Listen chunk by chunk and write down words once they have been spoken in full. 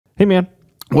Hey, man.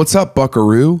 What's up,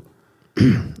 buckaroo?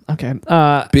 Okay.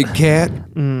 Big cat?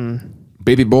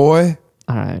 Baby boy?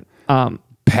 All right.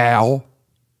 Pal?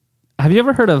 Have you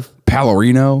ever heard of...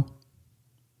 Palorino?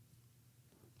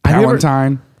 Have you ever-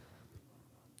 Palantine?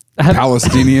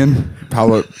 Palestinian?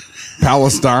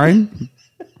 Palestine?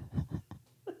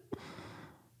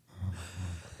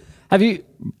 You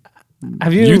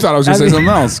thought I was going to say something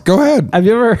else. Go ahead. Have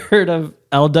you ever heard of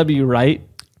LW Wright?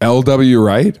 LW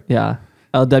Wright? Yeah.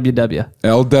 LWW.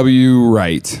 LW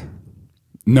Wright.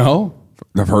 No.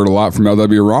 I've heard a lot from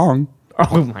LW Wrong.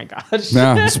 Oh my gosh.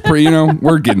 Yeah, it's pretty,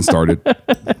 we're getting started.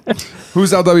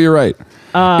 Who's LW Wright?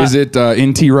 Is it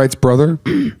NT Wright's brother?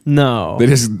 No. They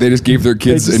just gave their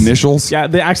kids initials? Yeah,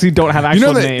 they actually don't have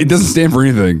actual names. It doesn't stand for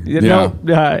anything. No,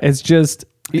 it's just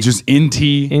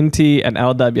NT. NT and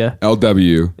LW.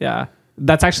 LW. Yeah.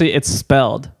 That's actually, it's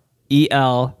spelled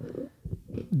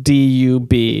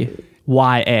ELDUBYA.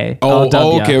 Oh,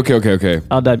 LW. okay.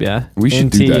 LW. We should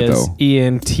NT do that, is though.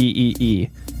 ENTEE.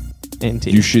 NT.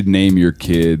 You should name your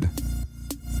kid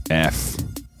F.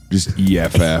 Just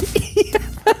EFF.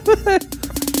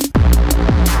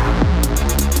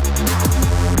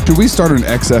 Should we start an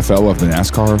XFL of the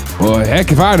NASCAR? Well,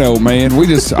 heck if I know, man.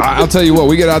 I'll tell you what,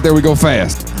 we get out there, we go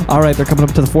fast. All right, they're coming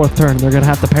up to the fourth turn. They're going to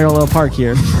have to parallel park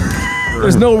here.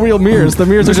 There's no real mirrors. The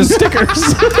mirrors are just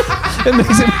stickers. It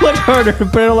makes it much harder to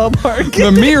parallel park.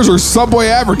 The mirrors are Subway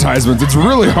advertisements. It's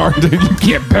really hard to, you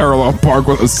can't parallel park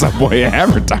with a Subway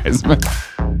advertisement.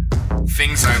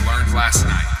 Things I learned last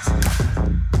night.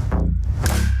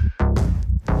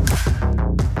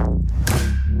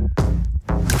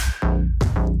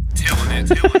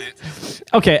 TILLN it.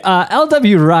 Okay,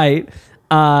 LW Wright.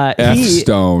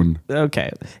 F-Stone.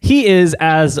 Okay. He is,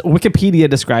 as Wikipedia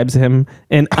describes him,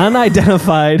 an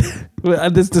unidentified...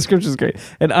 this description is great.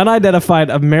 An unidentified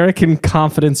American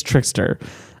confidence trickster.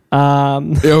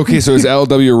 Okay, so is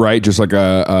LW Wright just like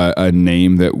a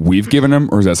name that we've given him,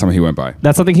 or is that something he went by?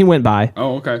 That's something he went by.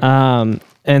 Oh, okay.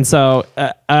 And so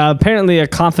apparently a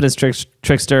confidence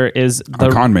trickster is a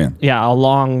con man. Yeah, a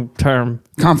long-term,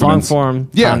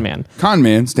 long-form con man. Con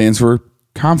man stands for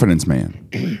confidence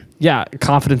man. Yeah,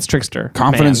 confidence trickster.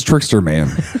 Confidence trickster man.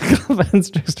 Confidence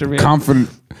trickster man. Confident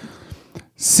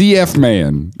CF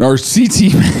man or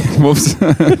CT man. Whoops.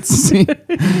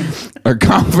 A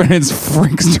confidence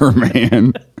frickster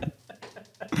man.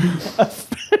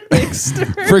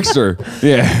 Frickster.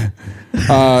 Yeah.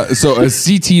 So a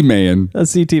CT man. A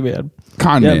CT man.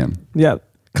 Con man. Yep.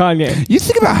 Kanye. You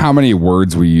think about how many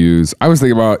words we use. I was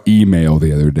thinking about email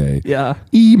the other day. Yeah.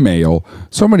 Email.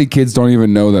 So many kids don't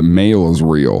even know that mail is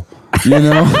real. You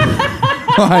know?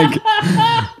 Like,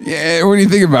 yeah, when you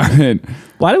think about it.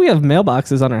 Why do we have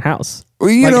mailboxes on our house? Well,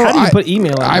 you know, how do you put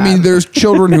email in that? mean, there's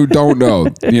children who don't know.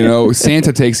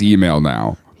 Santa takes email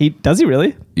now. Does he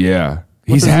really? Yeah.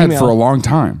 He's had email? for a long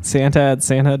time. Santa at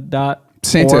Santa.org?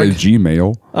 Santa at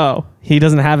Gmail. Oh, he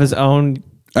doesn't have his own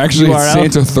Actually, URL?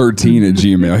 it's Santa13 at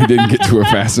Gmail. He didn't get to it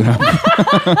fast enough.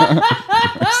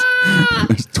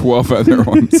 There's 12 other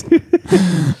ones.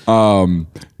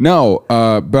 No,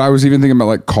 but I was even thinking about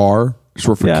like car,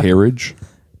 short for carriage.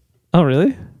 Oh,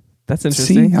 really? That's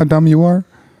interesting. See how dumb you are?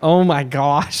 Oh my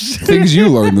gosh. Things you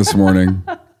learned this morning.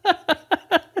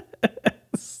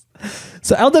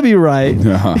 So LW Wright,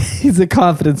 he's a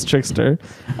confidence trickster.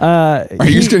 Are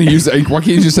you just going to use, why can't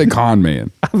you just say con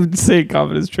man? I'm saying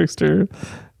confidence trickster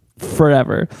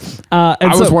forever. I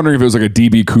was wondering if it was like a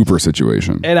DB Cooper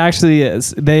situation. It actually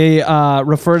is. They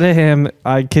refer to him,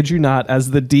 I kid you not,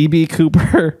 as the DB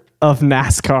Cooper of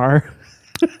NASCAR.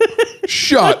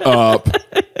 Shut up.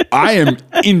 I am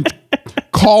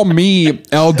call me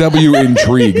LW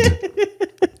intrigued.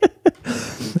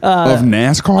 Of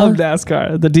NASCAR? Of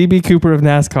NASCAR. The DB Cooper of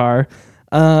NASCAR.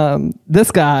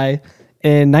 This guy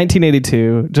in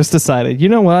 1982 just decided, you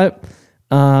know what?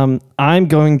 I'm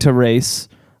going to race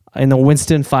in the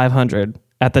Winston 500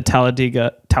 at the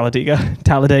Talladega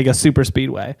Super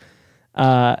Speedway.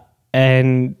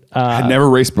 And had never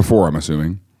raced before, I'm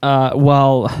assuming.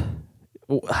 Well,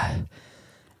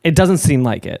 it doesn't seem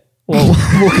like it. Well,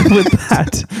 we'll go with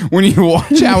that. When you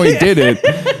watch how he did it,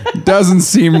 doesn't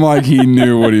seem like he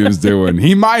knew what he was doing.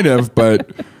 He might have, but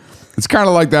it's kind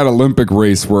of like that Olympic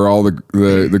race where all the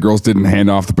girls didn't hand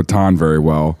off the baton very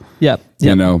well. Yep.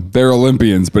 You know, they're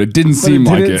Olympians, but it didn't seem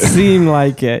like it. Didn't seem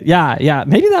like it. Yeah.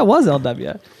 Maybe that was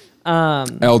LW.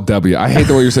 LW. I hate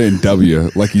the way you're saying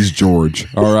W, like he's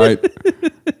George. All right.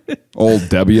 Old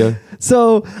W.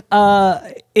 So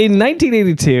in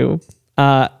 1982,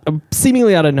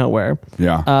 seemingly out of nowhere,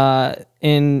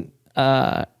 in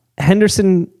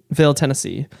Hendersonville,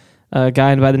 Tennessee, a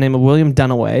guy by the name of William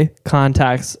Dunaway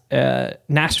contacts a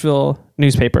Nashville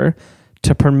newspaper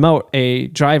to promote a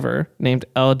driver named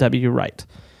LW Wright.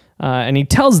 And he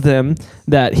tells them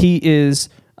that he is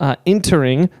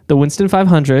entering the Winston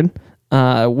 500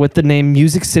 with the name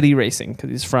Music City Racing because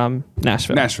he's from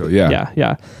Nashville. Nashville, yeah.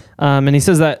 Yeah. And he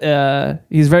says that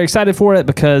he's very excited for it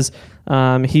because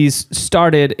he's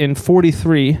started in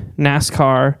 43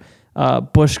 NASCAR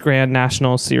Busch Grand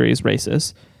National Series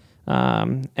races.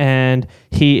 And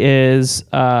he is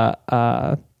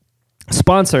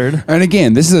sponsored. And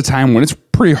again, this is a time when it's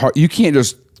pretty hard. You can't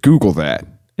just Google that.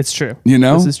 It's true. You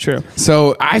know? This is true.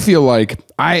 So I feel like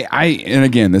and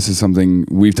again, this is something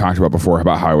we've talked about before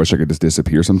about how I wish I could just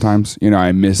disappear sometimes. You know,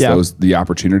 I miss the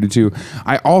opportunity to.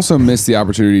 I also miss the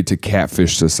opportunity to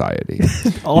catfish society.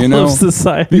 All of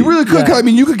society. You really could. I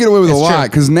mean, you could get away with a lot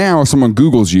because now if someone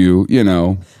Googles you, you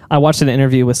know. I watched an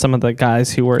interview with some of the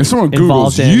guys who were if someone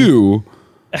involved Googles you,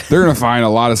 they're going to find a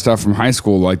lot of stuff from high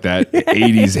school like that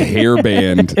 80s hair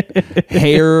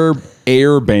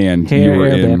air band.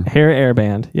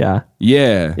 Yeah.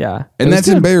 Yeah. And that's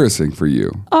embarrassing for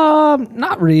you.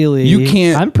 Not really. You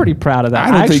can't. I'm pretty proud of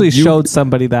that. I actually showed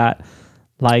somebody that,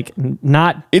 like,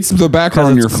 not. It's the background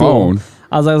on your phone.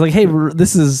 I was like, hey,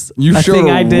 this is you a showed thing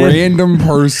a I did. random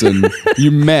person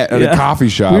you met at a coffee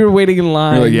shop. We were waiting in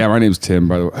line. You're like, yeah, my name's Tim,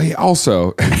 by the way. Hey,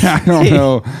 also, I don't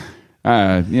know.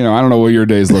 You know, I don't know what your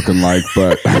day's looking like,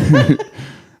 but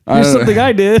here's something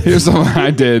I did. Here's something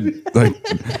I did like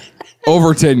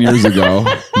over 10 years ago,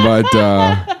 but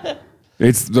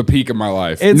it's the peak of my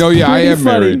life. It's I am funny.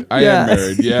 married. I am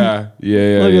married. Yeah.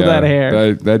 Look at that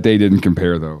hair. That day didn't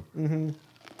compare though. Mm-hmm.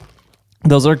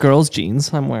 Those are girls'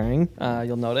 jeans I'm wearing.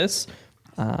 You'll notice.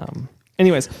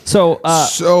 Anyways, so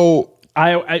it's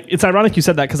ironic you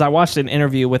said that because I watched an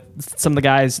interview with some of the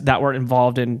guys that were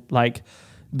involved in like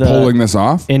pulling this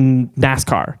off in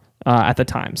NASCAR at the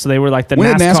time. So they were like when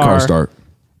did NASCAR start?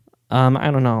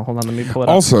 I don't know. Hold on, let me pull it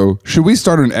up. Also, should we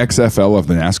start an XFL of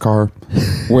the NASCAR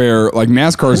where like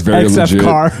NASCAR is very legit,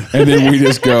 and then we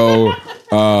just go.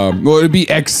 Well, it'd be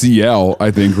XCL,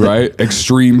 I think, right?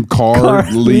 Extreme Car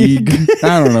League.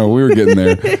 I don't know. We were getting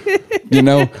there, you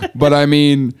know. But I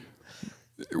mean,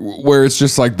 where it's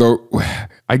just like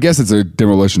I guess it's a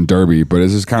demolition derby, but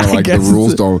it's just kind of like the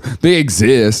rules they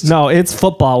exist. No, it's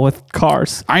football with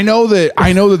cars. I know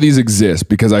that these exist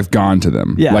because I've gone to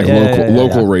them,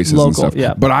 local races and stuff.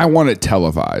 Yeah. But I want it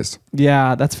televised.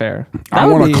 Yeah, that's fair. I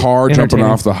want a car jumping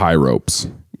off the high ropes.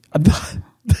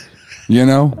 You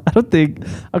know? I don't think.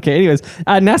 Okay, anyways,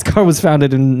 NASCAR was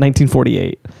founded in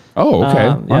 1948. Oh,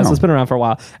 okay. Yeah, so it's been around for a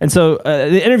while. And so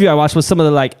the interview I watched was some of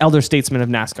the like elder statesmen of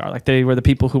NASCAR. Like they were the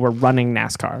people who were running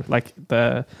NASCAR, like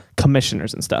the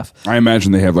commissioners and stuff. I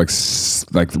imagine they have like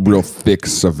real thick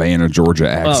Savannah, Georgia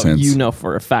accents. Oh, you know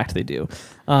for a fact they do.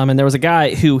 And there was a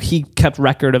guy who he kept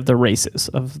record of the races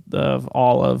of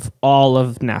all of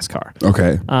NASCAR.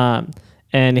 Okay.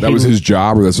 And that was his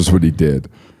job, or that's just what he did.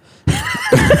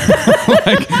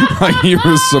 like he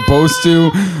was supposed to,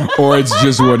 or it's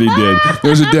just what he did.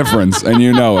 There's a difference, and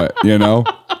you know it. You know,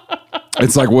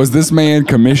 it's like, was this man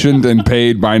commissioned and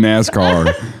paid by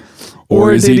NASCAR,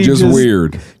 or is he just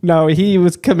weird? No, he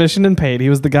was commissioned and paid. He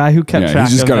was the guy who kept track of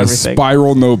everything. He's just got a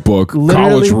spiral notebook,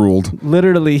 college ruled.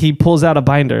 Literally, he pulls out a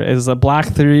binder. It's a black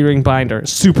 3-ring binder,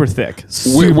 super thick.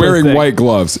 Wearing white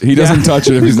gloves. He doesn't touch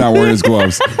it if he's not wearing his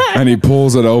gloves, and he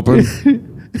pulls it open.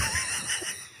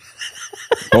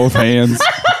 Both hands.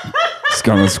 Just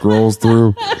kind of scrolls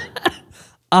through.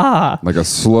 Like a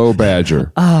slow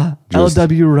badger.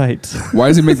 LW Wright. Why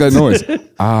does he make that noise?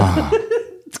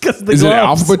 It's because the gloves. Is it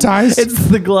alphabetized? It's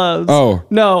the gloves. Oh.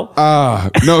 No.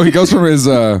 No, he goes from his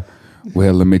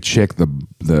well, let me check the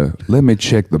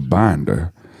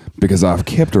binder because I've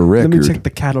kept a record. Let me check the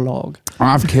catalog.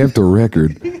 I've kept a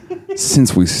record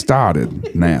since we started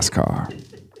NASCAR.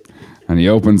 And he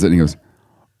opens it and he goes,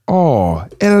 oh,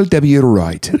 LW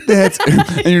Wright.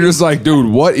 And you're just like,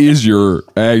 dude, what is your,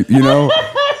 you know?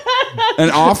 And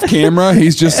off camera,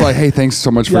 he's just like, hey, thanks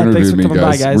so much for interviewing me,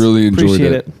 guys. Really enjoyed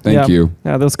it. Thank you.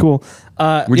 Yeah, that was cool.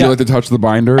 Would you like to touch the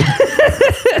binder?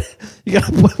 You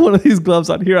gotta put one of these gloves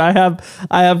on here. I have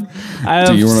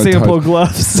sample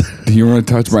gloves. Do you want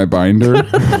to touch my binder?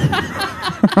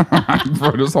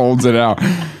 Bro just holds it out.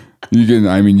 You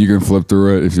can flip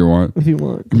through it if you want. If you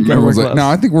want. Everyone's like, no,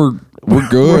 I think we're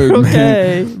good. We're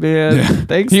okay, man. Yeah.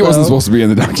 Thanks. He wasn't supposed to be in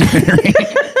the documentary.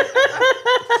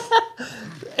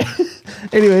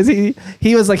 Anyways,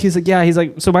 he's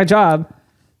like, so my job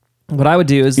what I would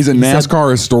do is He's a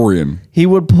NASCAR historian. he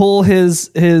would pull his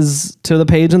to the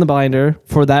page in the binder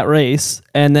for that race,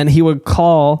 and then he would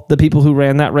call the people who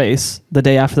ran that race the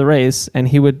day after the race, and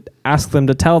he would ask them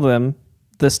to tell them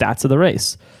the stats of the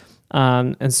race.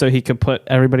 And so he could put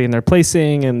everybody in their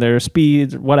placing and their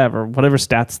speed, whatever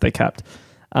stats they kept.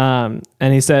 And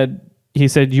he said,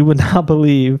 you would not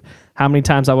believe how many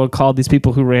times I would call these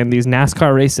people who ran these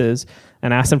NASCAR races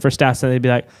and ask them for stats, and they'd be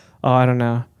like, oh, I don't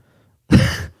know.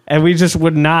 And we just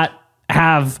would not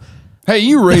have. Hey,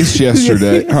 you raced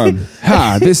yesterday.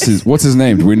 Hi, this is, what's his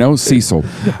name? Do we know? Cecil.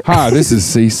 Hi, this is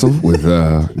Cecil with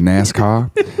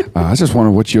NASCAR. I just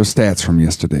wondered what your stats from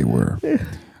yesterday were.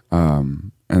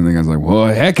 And the guy's like, well,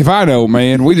 heck if I know,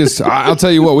 man. I'll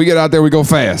tell you what, we get out there, we go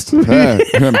fast. He's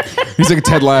like a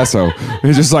Ted Lasso.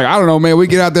 He's just like, I don't know, man. We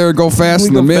get out there and go fast,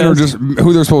 and the men are just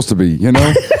who they're supposed to be, you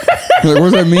know? Like,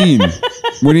 what does that mean?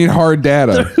 We need hard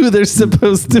data. Who they're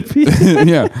supposed to be.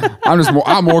 Yeah.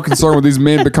 I'm more concerned with these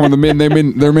men becoming the men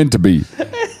they're meant to be.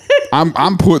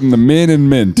 I'm putting the men in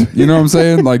mint. You know what I'm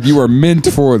saying? Like, you are meant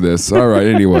for this. All right,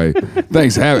 anyway.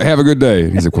 Thanks. Have a good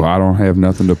day. He's like, well, I don't have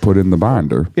nothing to put in the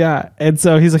binder. Yeah. And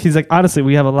so he's like, honestly,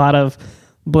 we have a lot of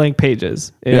blank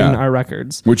pages in our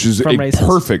records. Which is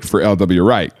perfect for LW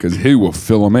Wright, because he will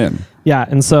fill them in. Yeah.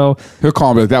 And so he'll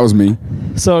call me like, that was me.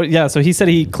 So, yeah. So he said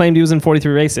he claimed he was in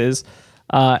 43 races.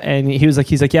 And he's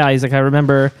like, I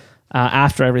remember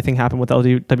after everything happened with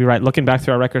LW Wright, looking back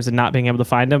through our records and not being able to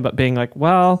find him, but being like,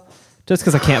 well, just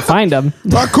because I can't find him.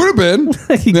 Well, could have been.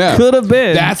 He could have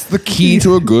been. That's the key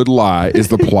to a good lie, is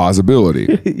the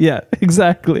plausibility. Yeah,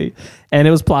 exactly. And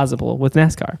it was plausible with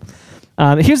NASCAR.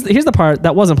 Here's the part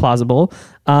that wasn't plausible.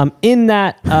 In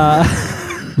that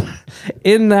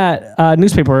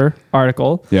newspaper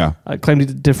article, claimed he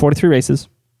did 43 races,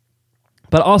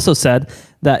 but also said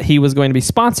that he was going to be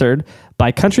sponsored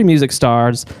by country music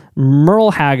stars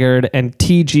Merle Haggard and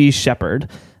T.G.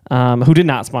 Shepherd, who did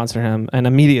not sponsor him. And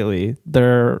immediately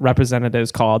their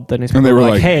representatives called the newspaper. And they were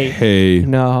like, hey,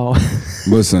 no.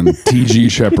 Listen, T.G.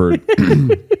 Shepherd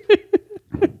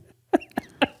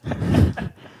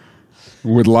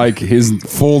would like his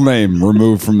full name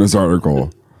removed from this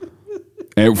article.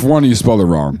 And for one, you spelled it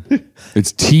wrong.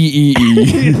 It's T-E-E-G-E-E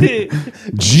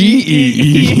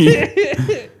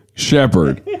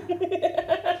Shepherd.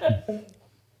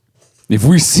 If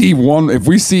we see one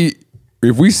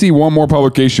more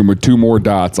publication with 2 more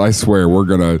dots, I swear we're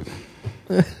gonna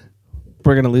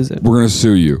lose it. We're gonna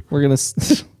sue you. We're gonna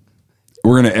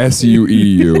SUE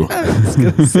you. I was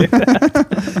gonna say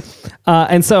that.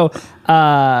 And so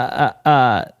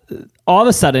all of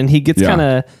a sudden he gets kind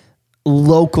of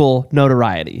local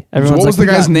notoriety. So what was the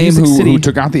guy's name who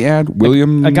took out the ad?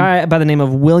 William? A guy by the name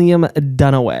of William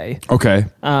Dunaway. Okay.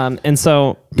 And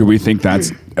so... Do we think that's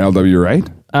LW Wright?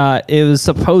 It was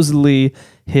supposedly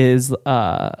his...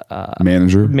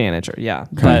 manager? Manager, yeah.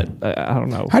 Okay. But I don't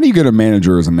know. How do you get a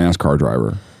manager as a NASCAR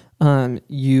driver?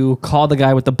 You call the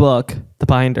guy with the book, the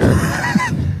binder.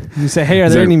 You say, hey, are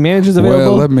there any managers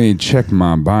available? Well, let me check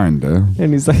my binder.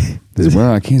 And he's like...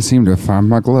 Well, I can't seem to find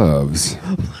my gloves.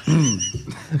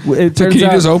 It turns Can you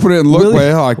out just open it and look?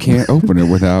 Well, I can't open it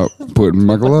without putting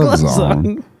my gloves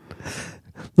on.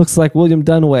 Looks like William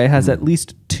Dunaway has at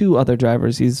least 2 other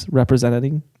drivers he's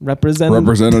representing.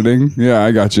 Representing? Yeah,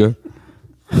 I got you.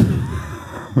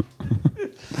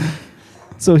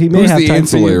 So he may have the time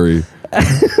ancillary?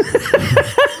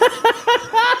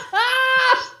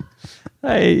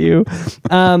 I hate you.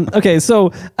 Okay, so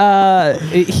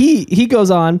he goes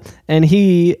on and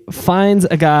he finds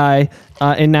a guy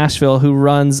in Nashville who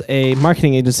runs a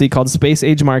marketing agency called Space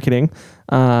Age Marketing.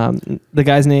 The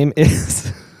guy's name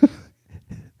is...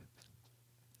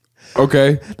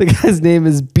 Okay. The guy's name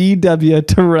is B.W.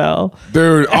 Terrell.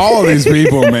 Dude, all of these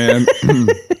people, man.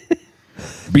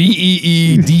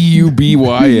 B-E-E-D-U-B-Y-A.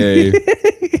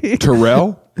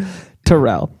 Terrell?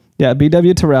 Terrell. Yeah,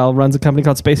 B.W. Terrell runs a company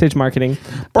called Space Age Marketing.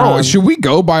 Bro, should we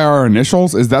go by our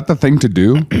initials? Is that the thing to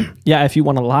do? Yeah, if you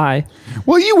want to lie.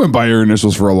 Well, you went by your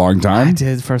initials for a long time. I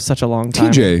did for such a long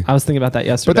time. TJ. I was thinking about that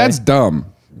yesterday. But that's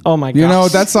dumb. Oh my god. You know,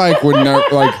 that's like when,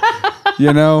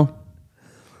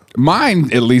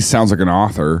 mine at least sounds like an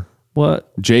author.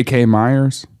 What? J.K.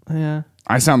 Myers. Yeah.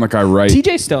 I sound like I write.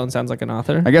 T.J. Stone sounds like an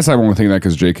author. I guess I won't think that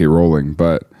because J.K. Rowling,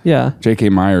 but yeah, J.K.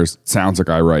 Myers sounds like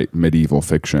I write medieval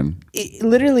fiction.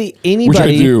 Literally anybody. Which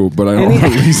I do, but I don't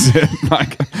release it.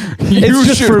 Like, you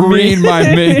should read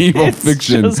my medieval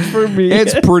fiction. It's just for me.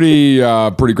 It's pretty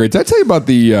great. Did I tell you about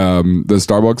the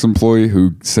Starbucks employee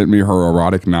who sent me her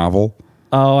erotic novel?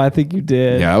 Oh, I think you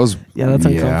did. Yeah, that's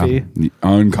uncomfy.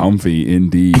 Uncomfy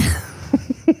indeed.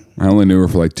 I only knew her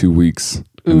for like 2 weeks.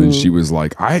 And then she was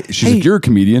like, she's like, you're a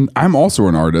comedian. I'm also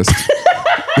an artist.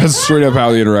 That's straight up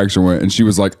how the interaction went. And she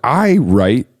was like, I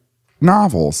write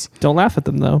novels. Don't laugh at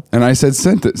them though. And I said,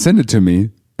 send it to me.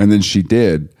 And then she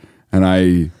did. And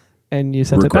you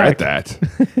sent regret it back.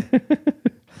 that.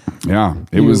 Yeah,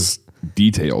 it was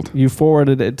detailed. You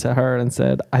forwarded it to her and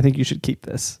said, I think you should keep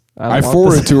this. I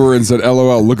forwarded to her and said,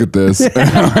 LOL, look at this. And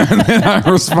then I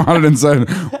responded and said, wait,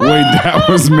 that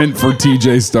was meant for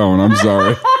TJ Stone. I'm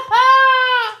sorry.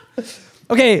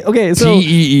 Okay. So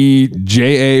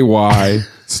TEEJAY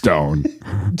Stone.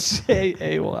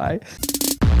 JAY.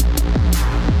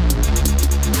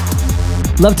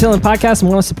 Love TILLN Podcast and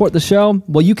want to support the show?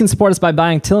 Well, you can support us by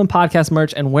buying TILLN Podcast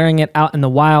merch and wearing it out in the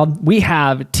wild. We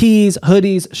have tees,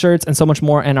 hoodies, shirts, and so much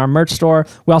more in our merch store.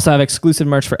 We also have exclusive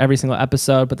merch for every single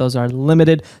episode, but those are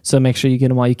limited, so make sure you get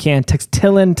them while you can. Text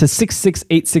TILLN to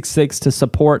 66866 to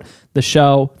support the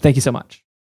show. Thank you so much.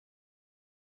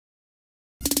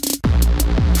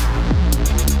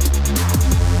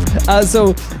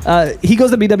 So he goes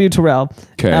to BW Terrell.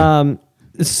 Okay.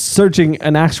 Searching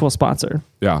an actual sponsor.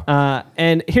 Yeah.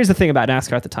 And here's the thing about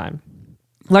NASCAR at the time.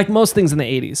 Like most things in the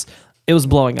 80s, it was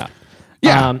blowing up.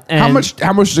 Yeah. And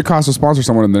how much does it cost to sponsor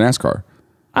someone in the NASCAR?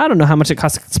 I don't know how much it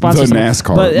costs to sponsor the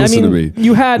NASCAR. But Listen to me.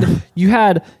 You had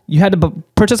to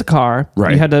purchase a car,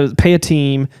 right. You had to pay a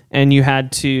team, and you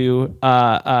had to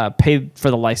pay for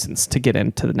the license to get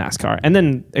into the NASCAR, and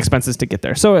then expenses to get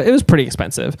there. So it was pretty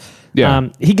expensive. Yeah.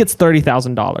 He gets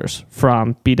 $30,000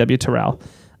 from BW Terrell.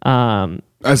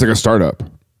 That's like a startup.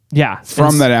 Yeah.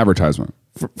 From that advertisement.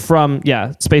 From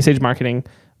Space Age Marketing,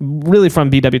 really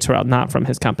from BW Terrell, not from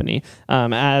his company,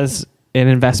 as an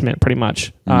investment pretty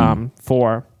much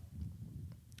for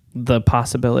the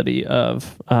possibility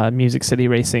of Music City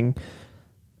Racing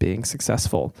being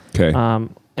successful. Okay.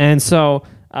 And so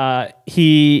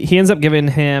he ends up giving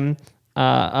him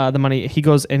the money. He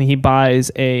goes and he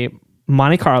buys a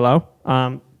Monte Carlo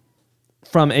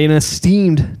from an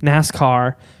esteemed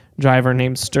NASCAR driver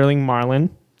named Sterling Marlin.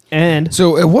 And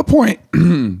so at what point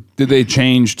did they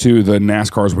change to the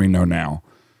NASCARs we know now?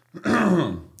 You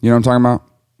know what I'm talking about?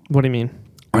 What do you mean?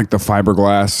 Like the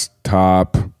fiberglass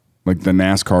top, like the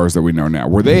NASCARs that we know now.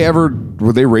 Were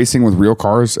they racing with real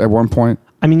cars at one point?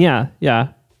 I mean, yeah.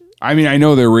 I mean, I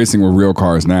know they're racing with real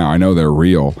cars now. I know they're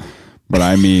real, but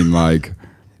I mean, like,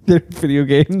 they're video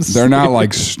games. They're not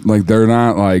they're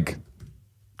not like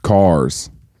cars.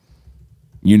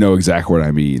 You know exactly what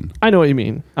I mean. I know what you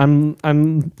mean. I'm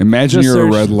Imagine you're at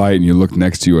a red light and you look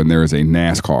next to you and there is a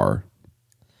NASCAR.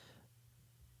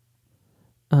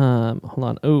 Hold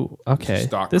on. Oh, okay.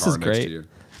 This is great.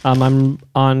 I'm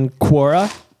on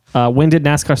Quora. When did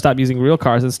NASCAR stop using real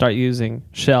cars and start using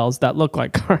shells that look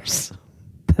like cars?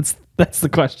 That's the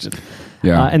question.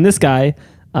 Yeah. And this guy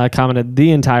commented the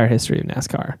entire history of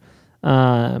NASCAR.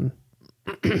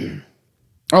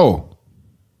 Oh.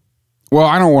 Well,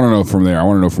 I don't want to know from there. I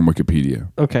want to know from Wikipedia.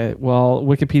 Okay. Well,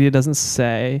 Wikipedia doesn't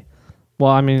say.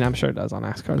 Well, I mean, I'm sure it does on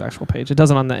NASCAR's actual page. It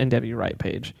doesn't on the NW Wright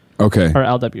page. Okay. Or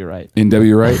LW Wright.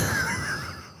 NW Wright?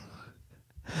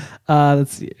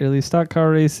 Let's see. Early stock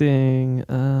car racing.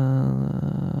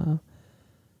 The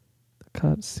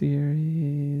Cup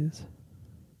Series.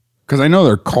 Because I know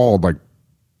they're called like...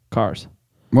 Cars.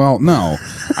 Well, no.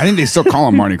 I think they still call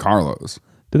them Monte Carlos.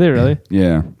 Do they really?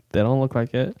 Yeah. They don't look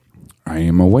like it. I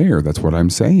am aware. That's what I'm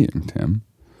saying, Tim.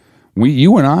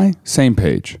 You and I, same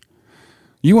page.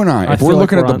 You and I if we're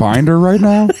looking at the binder right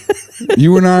now,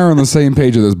 you and I are on the same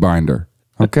page of this binder.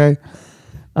 Okay?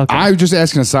 Okay. I'm just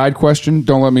asking a side question.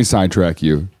 Don't let me sidetrack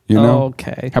you. You know?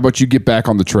 Okay. How about you get back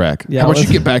on the track? Yeah, how about you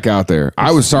get back out there?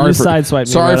 I was sorry for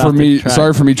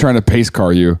sorry for me trying to pace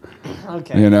car you.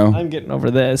 Okay. You know? I'm getting over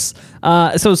this.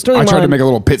 So Sterling I tried Marlin, to make a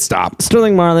little pit stop.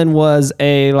 Sterling Marlin was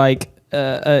a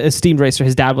esteemed racer.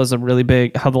 His dad was held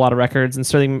a lot of records, and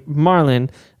Sterling Marlin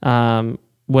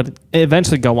would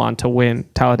eventually go on to win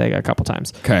Talladega a couple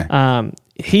times. Okay.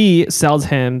 He sells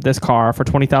him this car for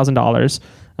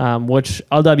 $20,000, which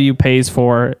LW pays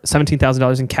for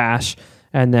 $17,000 in cash,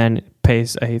 and then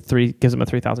gives him a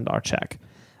 $3,000 check.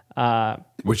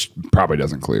 Which probably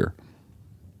doesn't clear.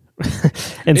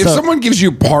 And if someone gives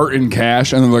you part in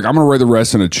cash and they're like, I'm going to write the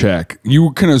rest in a check,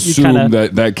 you can assume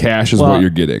that cash is what you're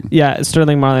getting. Yeah,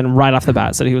 Sterling Marlin right off the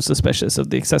bat said he was suspicious of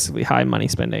the excessively high money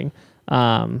spending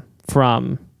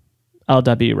from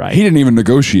LW Wright. He didn't even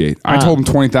negotiate. I told him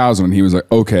 $20,000 and he was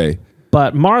like, okay.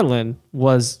 But Marlin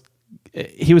was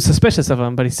suspicious of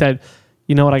him, but he said,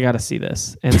 you know what, I got to see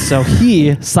this. And so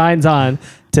he signs on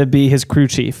to be his crew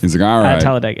chief. He's like, all right. At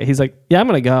Talladega. He's like, yeah, I'm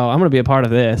going to go. I'm going to be a part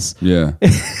of this. Yeah.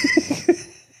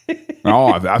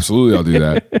 Oh, absolutely. I'll do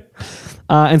that.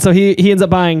 And so he ends up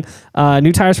buying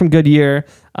new tires from Goodyear,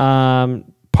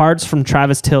 parts from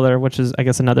Travis Tiller, which is, I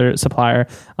guess, another supplier,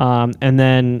 and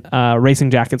then racing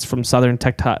jackets from Southern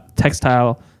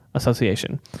Textile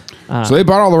Association. So they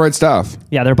bought all the right stuff.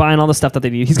 Yeah, they're buying all the stuff that they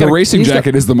need. The racing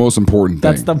jacket is the most important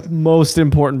thing. That's the most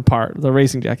important part, the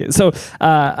racing jacket. So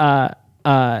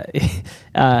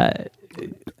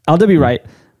LW Wright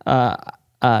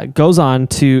goes on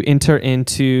to enter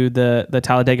into the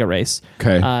Talladega race.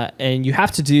 Okay. And you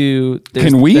have to do...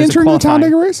 Can we enter into the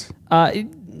Talladega race?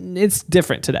 It's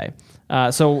different today.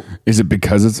 So is it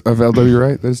because it's of LW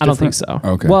Wright? I don't think so.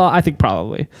 Okay. Well, I think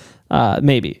probably.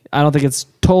 Maybe. I don't think it's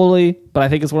totally, but I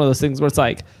think it's one of those things where it's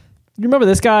like, you remember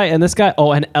this guy and this guy?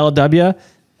 Oh, and LW?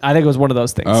 I think it was one of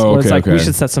those things where it's like, we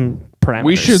should set some parameters.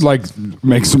 We should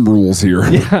make some rules here.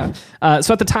 Yeah.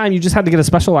 So at the time, you just had to get a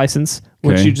special license,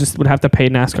 which you just would have to pay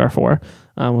NASCAR for,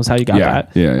 was how you got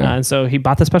that. Yeah. And so he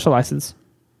bought the special license.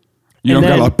 You don't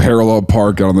got a parallel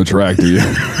park out on the track, do you?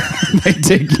 They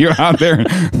take you out there.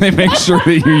 They make sure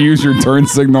that you use your turn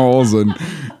signals, and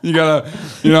you gotta,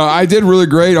 I did really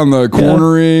great on the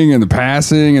cornering and the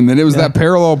passing, and then it was that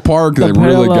parallel park that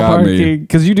really got me.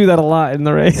 Because you do that a lot in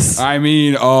the race. I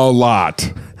mean, a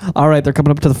lot. All right, they're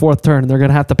coming up to the fourth turn, and they're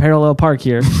gonna have to parallel park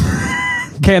here.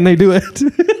 Can they do it?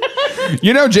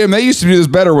 Jim, they used to do this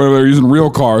better when they were using real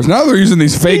cars. Now they're using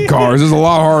these fake cars. It's a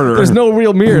lot harder. There's no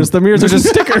real mirrors. The mirrors are just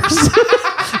stickers.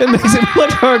 It makes it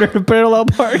much harder to parallel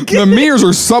park. The mirrors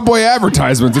are Subway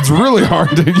advertisements. It's really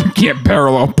hard to... You can't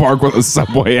parallel park with a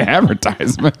Subway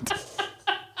advertisement.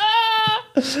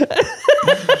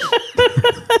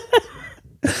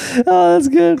 Oh, that's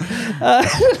good.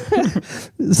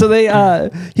 So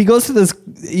he goes to this.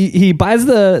 He buys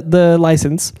the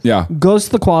license. Yeah. Goes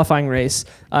to the qualifying race,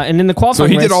 and in the qualifying.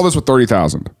 So he did all this with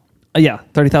 $30,000. Yeah,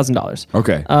 $30,000.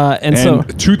 Okay. And so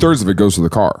 2/3 of it goes to the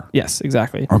car. Yes,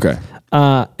 exactly. Okay.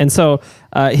 And so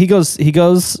he goes to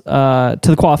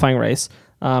the qualifying race.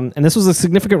 And this was a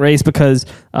significant race because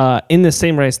in this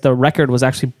same race, the record was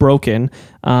actually broken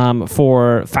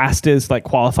for fastest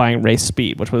qualifying race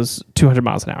speed, which was 200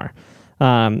 miles an hour.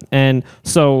 And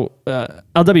so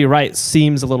LW Wright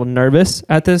seems a little nervous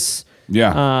at this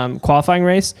qualifying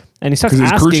race, and he starts asking.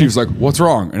 Because his crew chief's like, "What's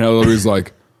wrong?" And LW's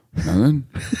like, "Nothing."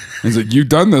 He's like, "You've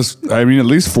done this. I mean, at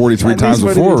least 43 times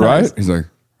before, right?" He's like,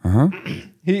 Well,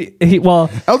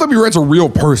 LW Wright's a real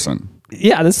person.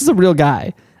 Yeah, this is a real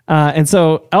guy. And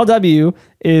so LW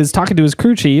is talking to his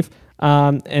crew chief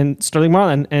and Sterling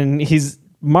Marlin, and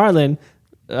Marlin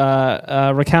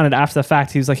recounted after the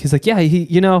fact. He's like, yeah,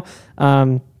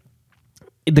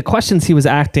 the questions he was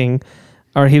asking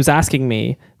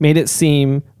me made it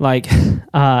seem like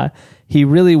he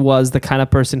really was the kind of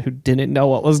person who didn't know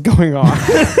what was going on.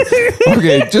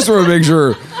 Okay, just want to make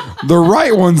sure the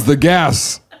right one's the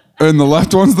gas and the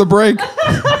left one's the brake.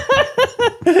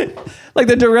 Like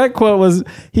the direct quote was,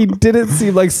 he didn't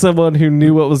seem like someone who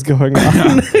knew what was going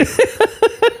on.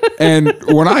 And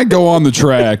when I go on the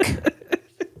track,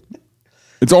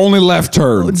 it's only left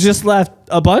turns. Just left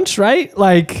a bunch, right?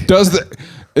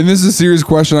 And this is a serious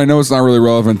question. I know it's not really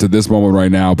relevant to this moment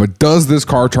right now, but does this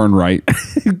car turn right?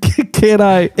 Can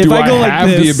I? If do I go have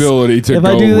like this, the ability to go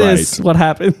right? If I do this, what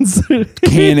happens?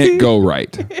 Can it go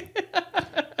right?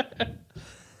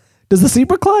 Does the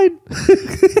seat recline?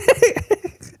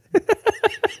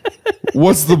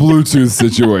 What's the Bluetooth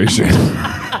situation?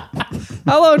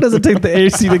 How long does it take the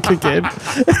AC to kick in?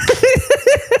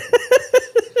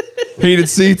 Heated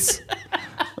seats.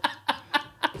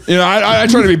 I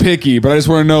try to be picky, but I just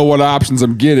want to know what options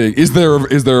I'm getting. Is there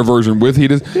a version with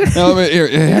heated? How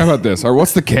about this? Or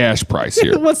what's the cash price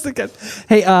here? What's the cash?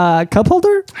 Hey, cup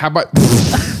holder? How about?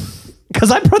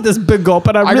 Because I brought this big gulp,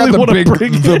 and I really want to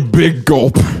bring the big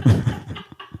gulp.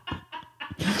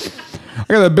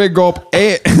 I got the big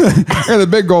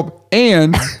gulp.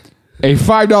 And a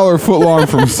 $5 footlong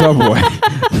from Subway,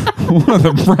 one of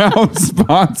the proud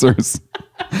sponsors.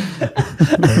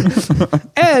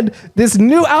 And this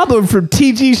new album from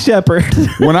T.G. Shepherd.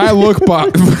 When I look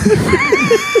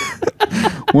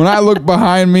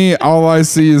behind me, all I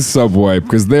see is Subway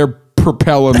because they're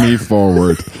propelling me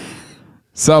forward.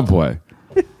 Subway,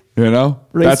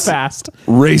 race fast.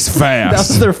 Race fast. That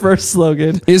was their first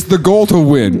slogan. Is the goal to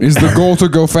win? Is the goal to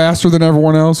go faster than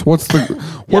everyone else? What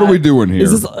are we doing here?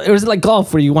 Is it like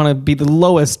golf where you want to be the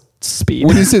lowest speed?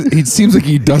 When he says, it seems like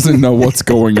he doesn't know what's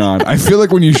going on. I feel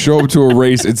like when you show up to a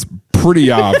race, it's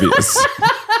pretty obvious.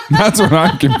 That's what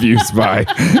I'm confused by.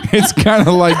 It's kind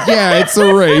of like, yeah, it's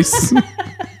a race.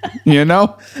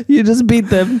 You just beat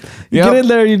them. You get in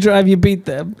there, you drive, you beat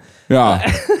them.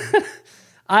 Yeah.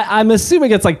 I'm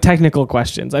assuming it's like technical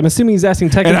questions. I'm assuming he's asking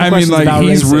technical questions. And I mean, like,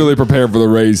 he's racing. really prepared for the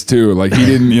race too. Like, he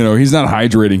didn't, he's not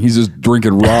hydrating. He's just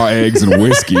drinking raw eggs and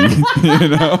whiskey,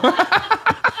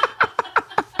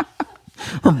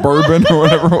 or bourbon or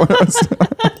whatever it was.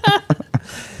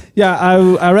 Yeah,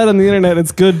 I read on the internet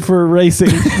it's good for racing.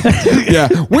 Yeah.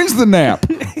 When's the nap?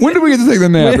 When do we get to take the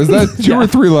nap? Is that 2 or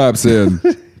 3 laps in?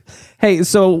 Hey,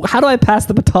 so how do I pass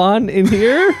the baton in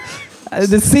here?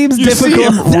 This seems You difficult. see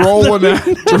him rolling out,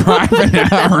 driving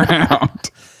around.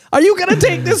 Are you gonna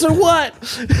take this or what?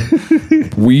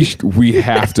 We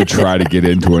have to try to get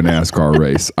into a NASCAR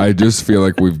race. I just feel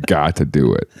like we've got to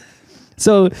do it.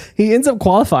 So he ends up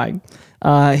qualifying.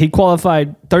 He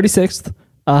qualified 36th,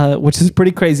 which is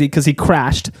pretty crazy because he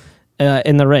crashed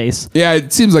in the race. Yeah,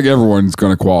 it seems like everyone's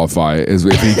going to qualify as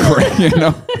if he,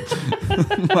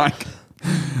 like,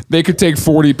 they could take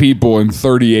 40 people and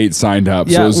 38 signed up.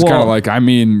 Yeah, so it's kind of like, I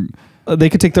mean, they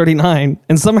could take 39,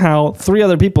 and somehow 3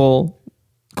 other people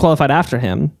qualified after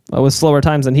him with slower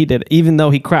times than he did, even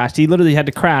though he crashed. He literally had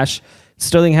to crash.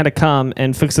 Sterling had to come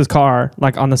and fix his car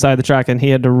like on the side of the track, and he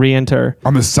had to re-enter.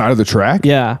 On the side of the track?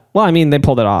 Yeah. Well, I mean, they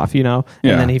pulled it off, Yeah.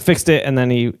 and then he fixed it, and then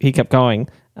he kept going,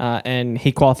 and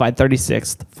he qualified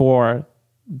 36th for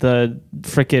the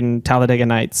freaking Talladega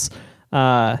Nights.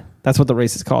 That's what the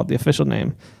race is called, the official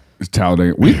name. It's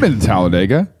Talladega. We've been to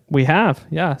Talladega. We have,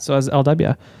 yeah. So as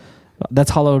LW. That's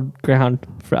hallowed ground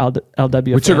for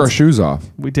LW. We took our shoes off.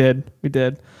 We did.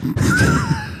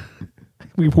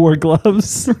 We wore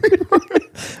gloves.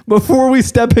 Before we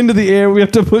step into the air, we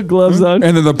have to put gloves on.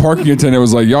 And then the parking attendant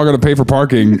was like, y'all got to pay for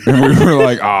parking. And we were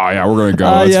like, oh, yeah, we're going to go.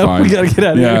 That's fine. We got to get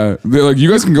out of here. They're like, you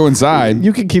guys can go inside.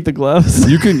 You can keep the gloves.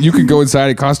 You can go inside.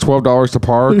 It costs $12 to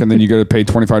park, and then you got to pay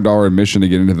 $25 admission to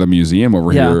get into the museum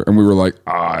over here. And we were like,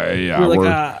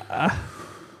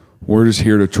 we're just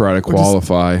here to try to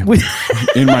qualify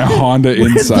in my Honda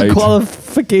Insight. The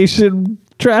qualification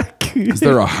track. Is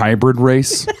there a hybrid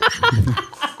race?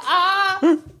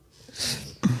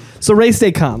 So race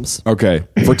day comes. Okay,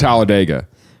 for Talladega.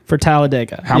 For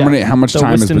Talladega. How much The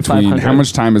time is Winston between 500. how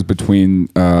much time is between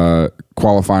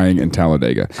qualifying and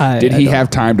Talladega? Did I he don't- have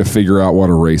time to figure out what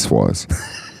a race was?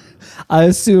 I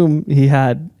assume he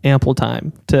had ample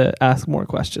time to ask more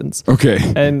questions. Okay.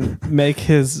 And make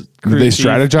his crew they chief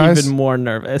strategize? even more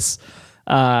nervous.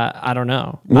 I don't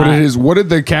know. What did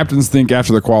the captains think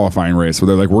after the qualifying race? Were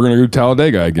they like, we're going to go to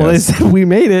Talladega, I guess? Well, they said we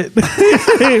made it.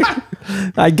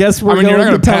 I guess we're. You're not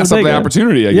going to pass up the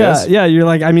opportunity, I guess. Yeah. You're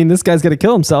like, I mean, this guy's going to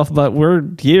kill himself, but we're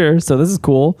here, so this is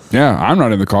cool. Yeah, I'm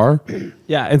not in the car.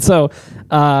 Yeah, and so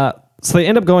they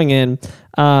end up going in,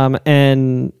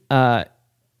 and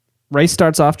race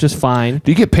starts off just fine.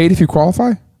 Do you get paid if you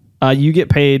qualify? You get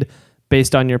paid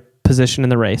based on your position in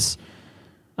the race.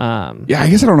 Yeah, I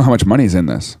guess I don't know how much money's in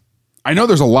this. I know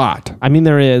there's a lot. I mean,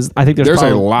 there is. I think there's a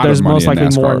lot There's of money most in likely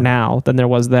more NASCAR. now than there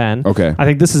was then. Okay. I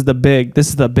think this is the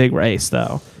big race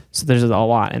though. So there's a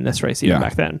lot in this race even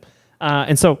back then.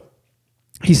 And so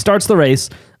he starts the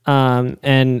race. Here's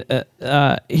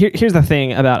the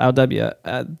thing about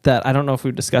LW that I don't know if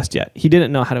we've discussed yet. He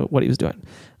didn't know what he was doing.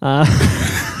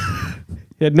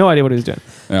 He had no idea what he was doing.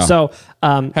 Yeah. So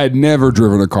Had never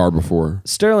driven a car before.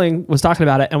 Sterling was talking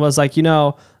about it and was like,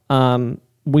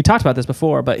 we talked about this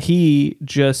before, but he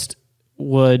just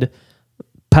would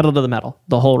pedal to the metal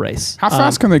the whole race. How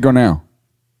fast can they go now?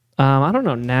 I don't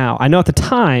know now. I know at the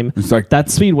time It's like-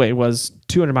 that speedway was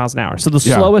 200 miles an hour. So the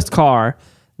slowest car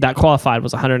that qualified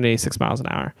was 186 miles an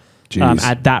hour Jeez.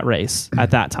 at that race at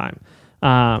that time.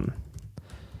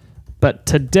 But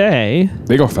today,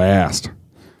 They go fast.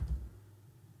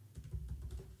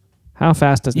 how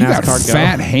fast does You got NASCAR go?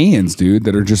 fat hands, dude,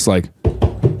 that are just like,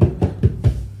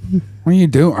 what are you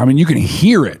doing? I mean, you can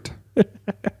hear it.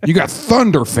 You got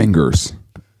thunder fingers,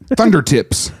 thunder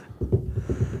tips.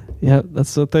 Yeah,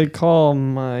 that's what they call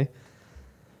my...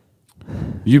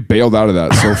 You bailed out of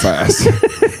that so fast.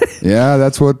 Yeah,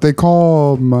 that's what they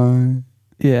call my...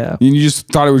 Yeah. And you just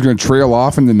thought it was going to trail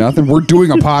off into nothing. We're doing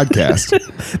a podcast.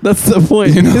 That's the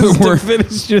point. You know, is to we're-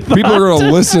 finish your People are going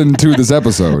to listen to this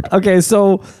episode. Okay,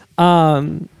 so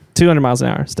 200 miles an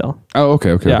hour still. Oh,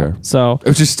 okay. Yeah. Okay. So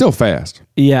Which is still fast.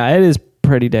 yeah, it is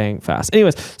pretty dang fast.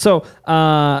 Anyways, so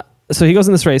he goes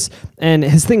in this race, and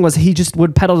his thing was he just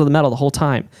would pedal to the metal the whole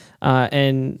time. He's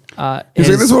like,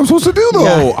 that's what I'm supposed to do, though.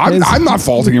 Yeah, I'm not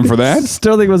faulting him for that.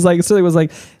 Sterling was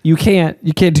like, you can't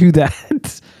do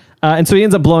that. And so he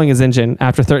ends up blowing his engine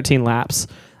after 13 laps.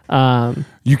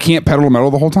 You can't pedal to metal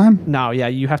the whole time? No, yeah,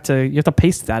 you have to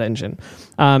pace that engine.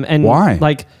 And Why?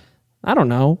 Like, I don't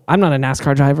know. I'm not a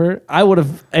NASCAR driver. I would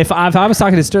have, if I was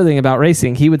talking to Sterling about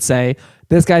racing, he would say,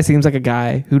 this guy seems like a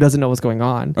guy who doesn't know what's going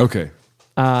on. Okay.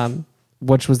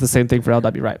 which was the same thing for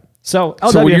LW Wright. So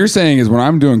LW, So what you're saying is when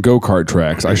I'm doing go-kart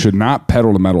tracks, I should not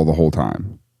pedal to metal the whole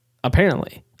time.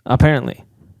 apparently,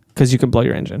 because you can blow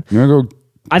your engine. You want to go?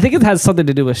 I think it has something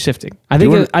to do with shifting. I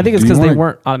think it's because they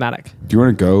weren't automatic. Do you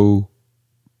want to go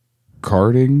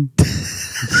karting?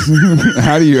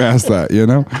 How do you ask that? You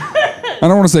know, I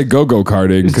don't want to say go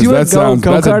karting because that sounds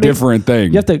that's a different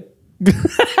thing. You have to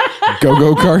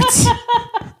go karts.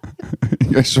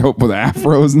 You guys show up with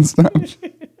afros and stuff.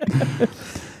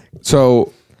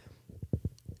 So,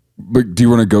 but do you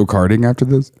want to go karting after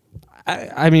this?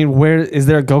 I mean, where is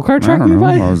there a go-kart track I don't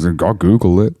nearby? know. I'll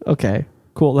Google it. Okay,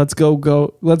 cool. Let's go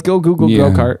Google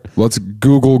go-kart. Let's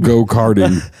Google go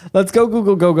karting. Let's go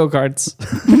Google go-karts.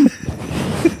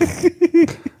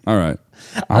 All right.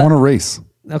 I want to race.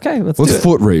 Okay, let's Let's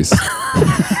foot race.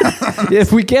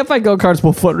 If we can't find go-karts,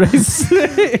 we'll foot race.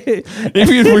 Even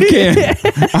if we can't,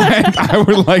 I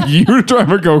would like you to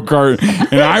drive a go-kart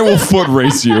and I will foot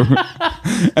race you.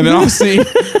 And then we'll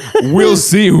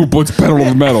see who puts pedal to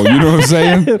the metal. You know what I'm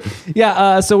saying?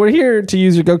 Yeah, so we're here to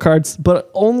use your go-karts,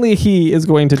 but only he is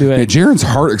going to do it. Hey, Jaron's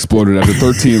heart exploded after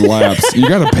 13 laps. You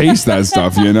got to pace that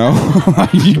stuff, you know?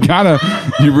 You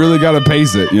really got to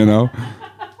pace it, you know?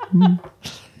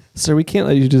 Sir, we can't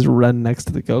let you just run next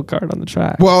to the go-kart on the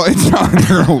track. Well, it's not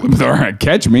they're going to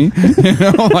catch me. You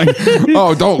know, like,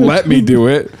 oh, don't let me do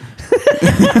it.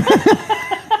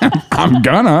 I'm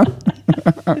gonna.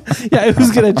 Yeah, who's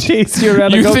going to chase you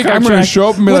around You a go-kart think I'm going to show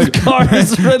up and be like,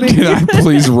 cars running? Can I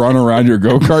please run around your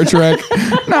go-kart track?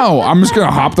 No, I'm just going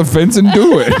to hop the fence and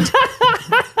do it.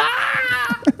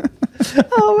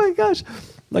 Oh my gosh.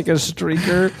 Like a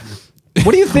streaker.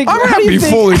 What do you think? I'm going to be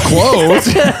fully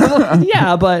clothed.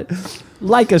 Yeah, but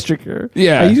like a streaker.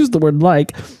 Yeah. I use the word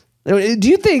like. Do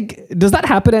you think, does that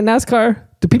happen at NASCAR?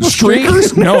 Do people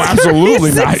Streakers? No,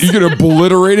 absolutely not. You get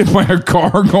obliterated by a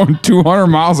car going 200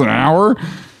 miles an hour.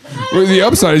 Well, the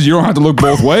upside is you don't have to look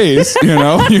both ways. You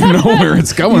know where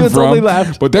it's coming from. Only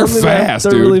left. But they're Only fast, left.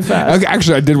 dude. They're really fast.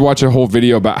 Actually, I did watch a whole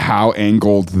video about how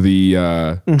angled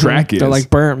the track is. They're like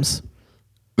berms.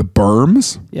 The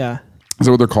berms? Yeah. Is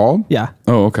that what they're called? Yeah.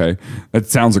 Oh, okay. That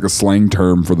sounds like a slang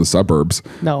term for the suburbs.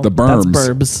 No, the berms. That's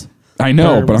burbs. I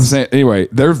know, berms. but I'm saying anyway.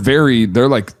 They're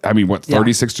like, I mean, what,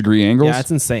 36-degree angles? Yeah, it's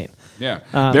insane. Yeah,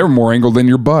 they're more angled than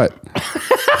your butt.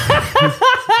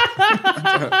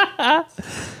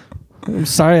 I'm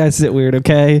sorry, I sit weird.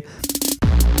 Okay.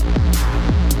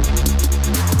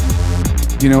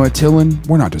 You know, at TILLN,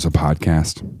 we're not just a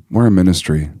podcast. We're a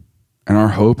ministry, and our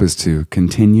hope is to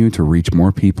continue to reach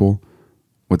more people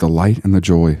with the light and the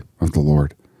joy of the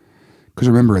Lord. Because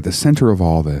remember, at the center of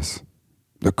all this,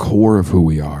 the core of who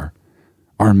we are,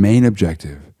 our main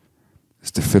objective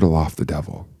is to fiddle off the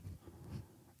devil.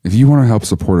 If you want to help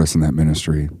support us in that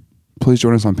ministry, please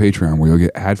join us on Patreon, where you'll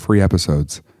get ad-free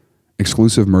episodes,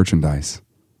 exclusive merchandise,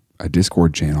 a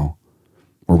Discord channel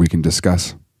where we can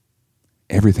discuss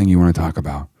everything you want to talk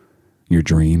about, your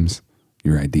dreams,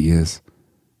 your ideas,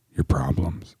 your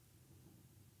problems.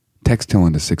 Text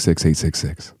TILLN to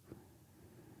 66866.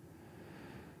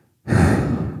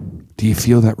 Do you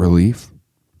feel that relief?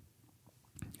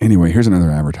 Anyway, here's another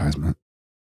advertisement.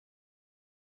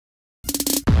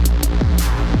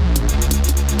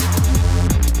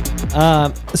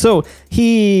 So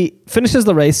he finishes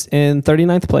the race in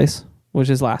 39th place,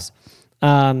 which is last.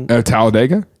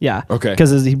 Talladega? Yeah. Okay.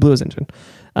 Because he blew his engine.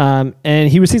 And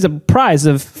he receives a prize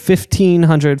of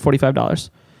 $1,545.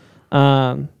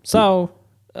 Recoups. So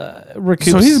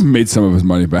he's made some of his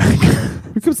money back.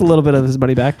 Recoups a little bit of his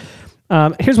money back.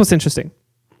 Here's what's interesting.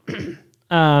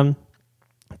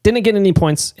 Didn't get any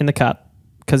points in the Cup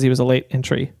because he was a late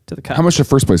entry to the Cup. How much did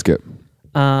first place get?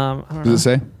 I don't know. Does it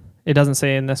say? It doesn't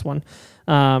say in this one.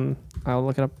 I'll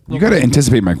look it up. You got to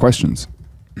anticipate my questions.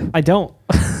 I don't.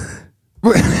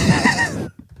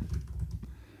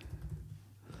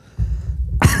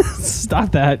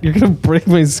 Stop that. You're going to break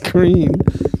my screen.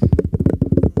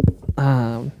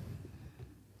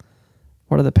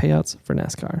 What are the payouts for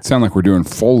NASCAR? Sound like we're doing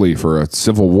Foley for a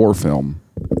Civil War film.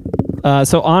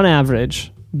 So on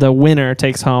average, the winner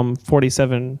takes home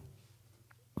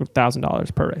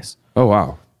 $47,000 per race. Oh,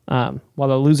 wow. While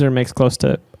the loser makes close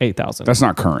to $8,000. That's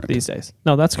not current. These days.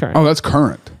 No, that's current. Oh, that's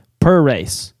current. Per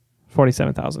race,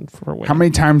 $47,000 for a win. How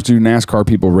many times do NASCAR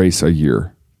people race a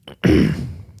year? Hold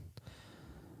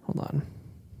on.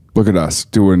 Look at us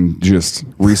doing just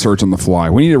research on the fly.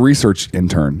 We need a research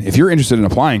intern. If you're interested in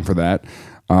applying for that,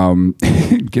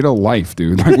 get a life,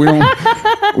 dude. Like we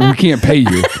can't pay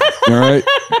you. All right.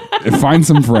 Find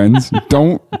some friends.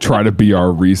 Don't try to be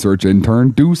our research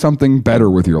intern. Do something better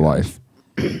with your life.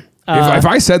 If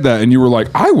I said that and you were like,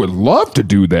 I would love to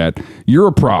do that, you're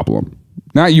a problem.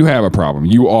 Not you have a problem.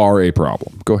 You are a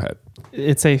problem. Go ahead.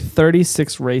 It's a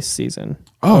 36 race season.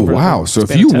 Oh, wow. So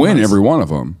if you win every one of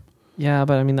them. Yeah,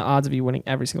 but I mean the odds of you winning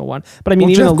every single one. But I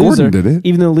mean, Jeff Gordon did it.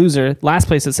 Even the loser, last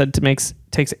place it said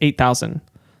takes 8,000.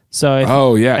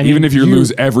 So even if you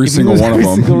lose every single one of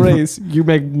them, single race, you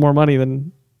make more money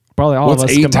than probably all of us.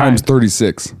 What's 8 times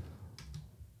 36?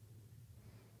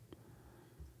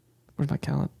 Where's my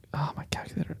calendar? Oh, my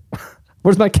calculator.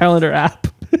 Where's my calendar app?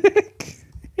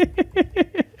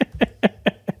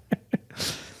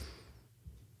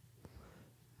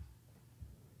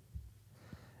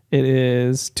 It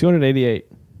is 288.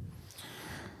 But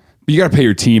you got to pay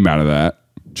your team out of that.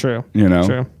 True. You know?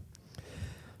 True.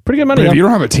 Pretty good money. But if you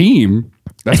don't have a team,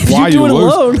 that's why you you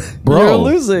lose. Alone, bro. You're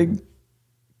losing.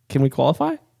 Can we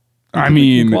qualify? I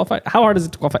mean, qualify? How hard is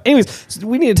it to qualify? Anyways, so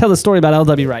we need to tell the story about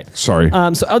LW Wright. Sorry.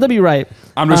 So LW Wright.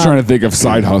 I'm just trying to think of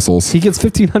side hustles. He gets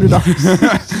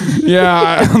 $1,500.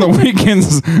 Yeah, on the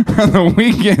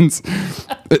weekends,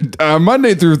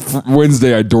 Monday through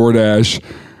Wednesday, I DoorDash.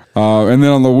 And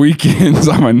then on the weekends,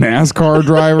 I'm a NASCAR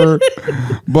driver,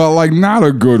 but like not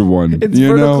a good one. It's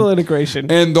vertical integration.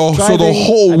 And so the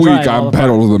whole week I'm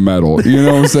pedal to the metal. You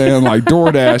know what I'm saying? Like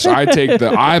DoorDash,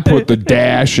 I put the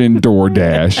dash in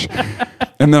DoorDash.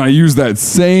 And then I use that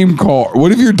same car.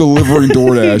 What if you're delivering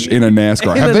DoorDash in a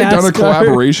NASCAR? Have they done a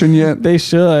collaboration yet? They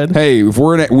should. Hey, if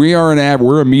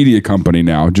we're a media company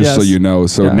now, just so you know.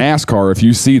 So NASCAR, if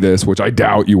you see this, which I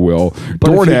doubt you will, but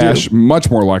DoorDash,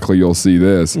 much more likely you'll see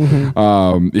this.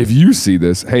 Mm-hmm. If you see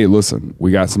this, hey, listen,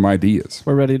 we got some ideas.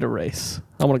 We're ready to race.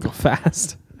 I want to go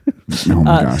fast. Oh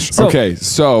my gosh. Okay,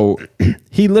 so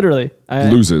he literally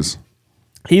loses.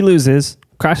 He loses,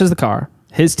 crashes the car.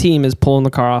 His team is pulling the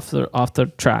car off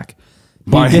the track.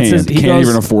 By hand. Can't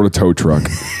even afford a tow truck.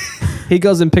 He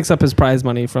goes and picks up his prize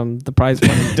money from the prize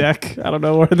money deck. I don't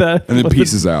know where that. And then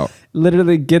pieces out.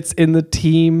 Literally gets in the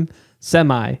team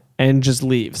semi and just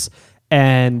leaves.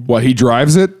 And what, he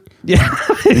drives it? Yeah.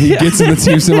 And he gets in the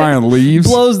team semi and leaves?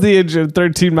 Blows the engine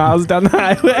 13 miles down the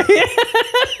highway.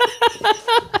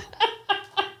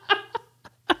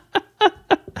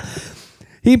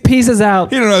 He pieces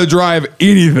out. He don't know how to drive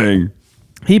anything.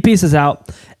 He pieces out,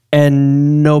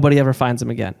 and nobody ever finds him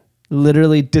again.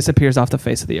 Literally disappears off the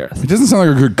face of the earth. It doesn't sound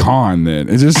like a good con then.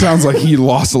 It just sounds like he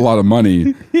lost a lot of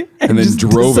money and then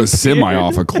drove a semi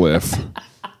off a cliff.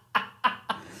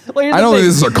 Well, I don't think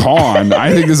this is a con.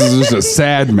 I think this is just a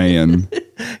sad man.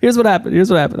 Here's what happened.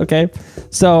 Okay.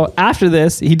 So after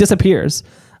this, he disappears.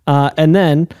 And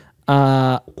then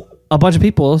a bunch of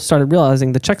people started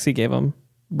realizing the checks he gave him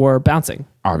were bouncing.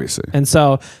 Obviously. And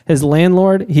so his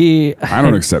landlord, I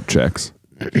don't accept checks.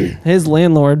 His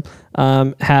landlord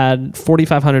had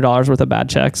 $4,500 worth of bad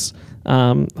checks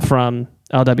from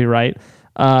LW Wright.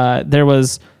 There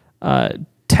was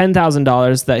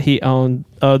 $10,000 that he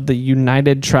owed the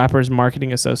United Trappers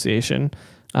Marketing Association,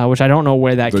 which I don't know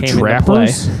where that came into play.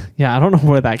 Yeah, I don't know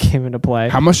where that came into play.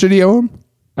 How much did he owe him?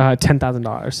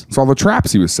 $10,000. It's all the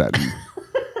traps he was setting.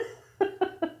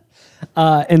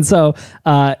 And so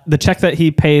the check that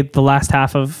he paid the last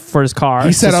half of for his car.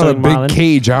 He set out a big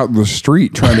cage out in the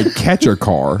street trying to catch a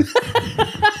car.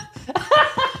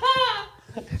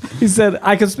 He said,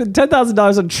 I could spend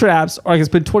 $10,000 on traps or I could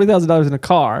spend $20,000 in a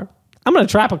car. I'm going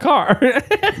to trap a car.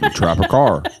 Trap a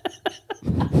car.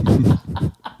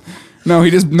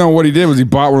 No, what he did was he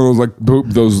bought one of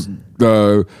those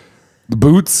the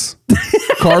boots,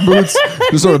 car boots,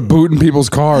 just sort of booting people's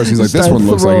cars. He's like, this one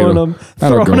looks like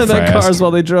that'll go fast. Throwing cars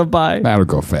while they drove by. That'll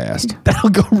go fast. That'll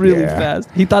go really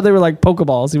fast. He thought they were like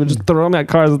Pokeballs. He would just throw them at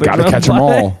cars. Gotta catch them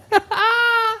all.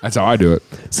 That's how I do it.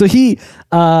 So he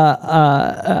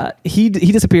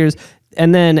disappears,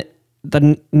 and then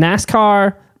the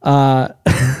NASCAR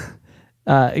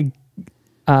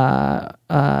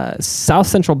South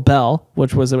Central Bell,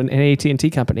 which was an AT&T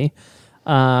company,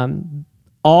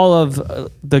 all of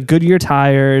the Goodyear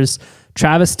tires,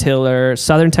 Travis Tiller,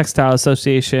 Southern Textile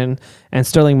Association, and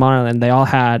Sterling Marlin, they all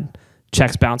had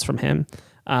checks bounced from him,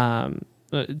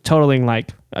 totaling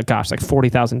like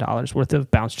 $40,000 worth of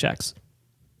bounce checks.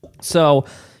 So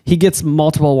he gets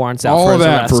multiple warrants out. All of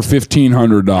that for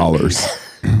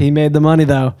 $1,500. He made the money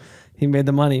though. He made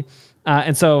the money.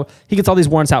 And so he gets all these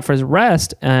warrants out for his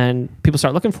arrest, and people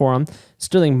start looking for him.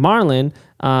 Sterling Marlin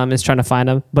is trying to find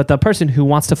him, but the person who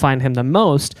wants to find him the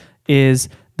most is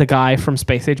the guy from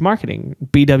Space Age Marketing,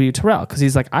 BW Terrell, because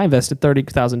he's like, I invested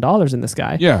 $30,000 in this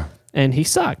guy. Yeah. And he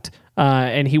sucked.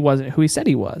 And he wasn't who he said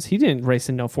he was. He didn't race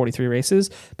in no 43 races,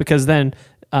 because then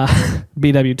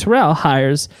BW Terrell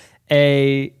hires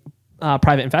a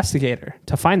private investigator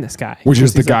to find this guy. Which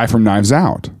is the guy from Knives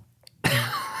Out.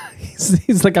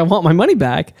 he's like, I want my money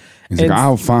back. He's like,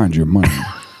 I'll find your money.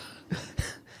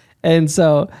 And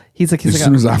so he's like, as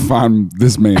soon as I find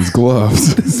this man's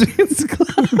gloves. This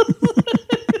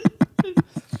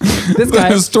The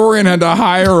guy, historian had to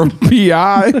hire a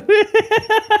PI.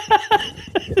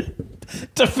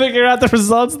 to figure out the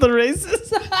results of the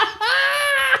races.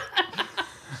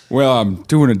 Well, I'm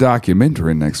doing a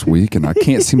documentary next week, and I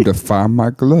can't seem to find my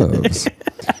gloves.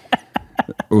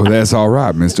 Well, that's all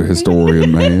right, Mr.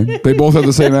 Historian Man. They both have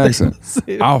the same accent.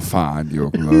 I'll find your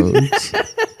gloves.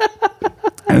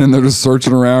 And then they're just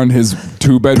searching around his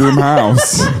 2-bedroom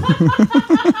house.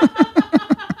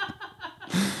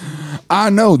 I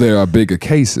know there are bigger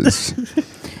cases,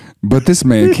 but this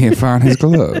man can't find his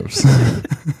gloves.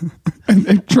 And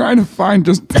they're trying to find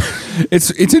just...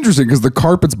 It's interesting because the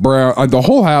carpet's brown. The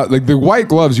whole house, like the white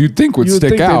gloves you'd think would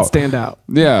stick they'd out. stand out.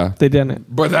 Yeah. They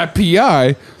didn't. But that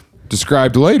PI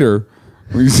described later,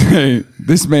 we say,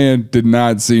 this man did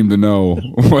not seem to know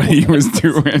what he was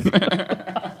doing.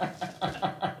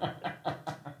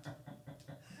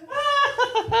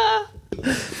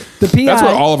 The PI, That's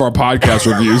what all of our podcast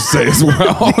reviews say as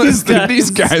well.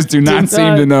 These guys do not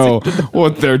seem to know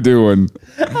what they're doing.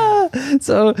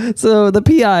 So the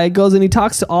PI goes and he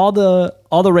talks to all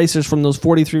the racers from those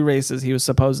 43 races he was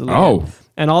supposedly in.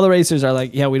 And all the racers are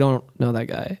like, yeah, we don't know that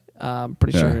guy.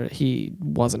 Pretty sure he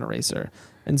wasn't a racer.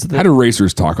 And so how do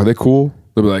racers talk? Are they cool?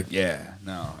 They'll be like, yeah,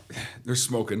 no, they're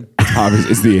smoking.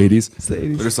 Obviously, it's the 80s. It's the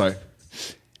 80s. They're just like,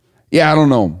 yeah, I don't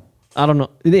know. I don't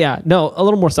know. Yeah, no, a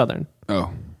little more Southern.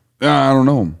 Oh, I don't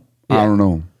know. Yeah. I don't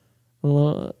know.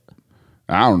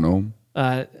 I don't know.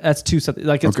 That's too Southern.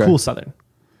 Like it's cool Southern.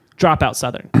 Dropout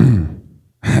Southern.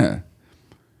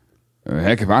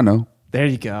 Heck if I know. There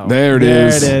you go. There it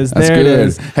is. That's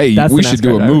good. Hey, we should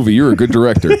do a movie. You're a good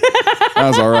director. That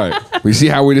was all right. We see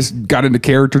how we just got into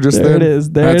character just there? There it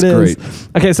is. That's great.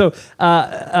 Okay, so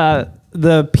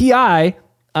the PI...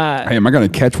 hey, am I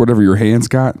going to catch whatever your hands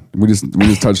got? We just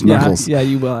touched knuckles. Yeah,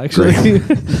 you will actually.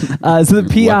 So the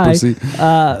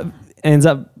PI ends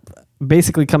up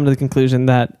basically coming to the conclusion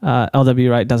that LW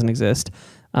Wright doesn't exist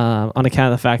on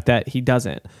account of the fact that he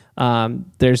doesn't.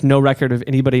 There's no record of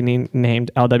anybody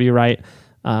named LW Wright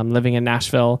living in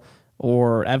Nashville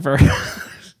or ever.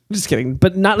 Just kidding.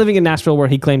 But not living in Nashville where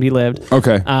he claimed he lived.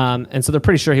 Okay. And so they're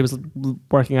pretty sure he was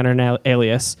working under an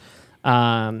alias.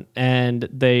 And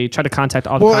they try to contact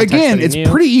all the contacts again, that he it's knew.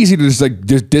 pretty easy to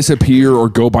just disappear or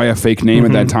go by a fake name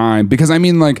at that time. Because I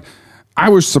mean, like, I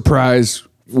was surprised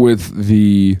with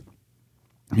the,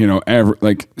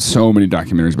 so many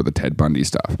documentaries about the Ted Bundy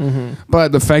stuff.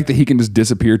 But the fact that he can just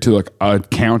disappear to like a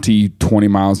county 20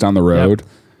 miles down the road.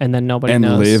 And then nobody and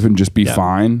knows. Live and just be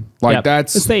fine. Like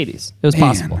that's it's the 80s. It was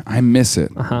possible. I miss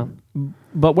it.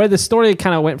 But where the story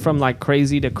kind of went from like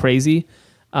crazy to crazy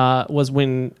was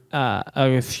when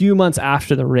a few months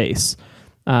after the race,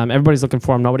 everybody's looking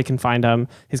for him. Nobody can find him.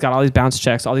 He's got all these bounce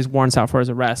checks, all these warrants out for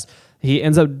his arrest. He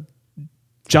ends up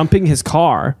jumping his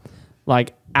car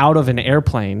like out of an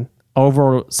airplane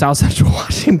over South Central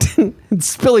Washington and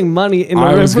spilling money in the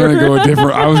river. I was going to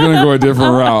go a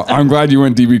different route. I'm glad you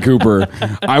went DB Cooper.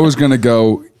 I was going to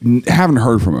go, haven't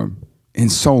heard from him in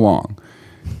so long.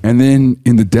 And then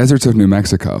in the deserts of New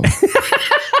Mexico,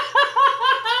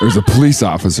 there's a police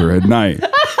officer at night.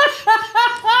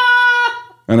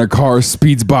 And a car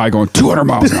speeds by going 200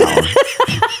 miles an hour.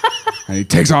 And he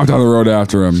takes off down the road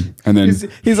after him. And then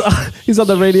he's on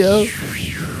the radio.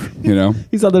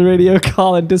 He's on the radio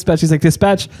calling dispatch. He's like,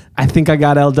 dispatch, I think I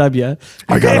got LW.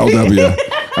 I got LW.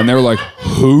 And they were like,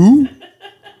 who?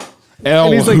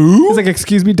 He's like,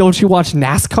 excuse me, don't you watch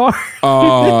NASCAR?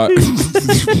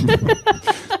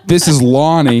 This is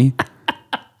Lonnie.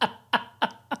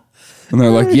 And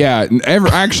they're like, yeah,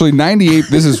 actually 98,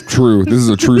 this is true. This is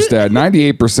a true stat.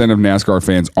 98% of NASCAR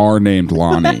fans are named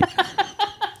Lonnie.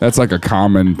 That's like a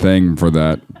common thing for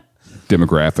that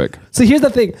demographic. So here's the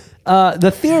thing.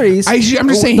 The theories. I'm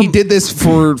just saying he did this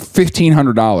for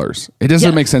 $1,500. It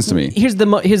doesn't make sense to me. Here's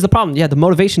the problem. Yeah, the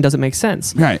motivation doesn't make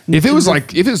sense. Right. If it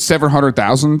was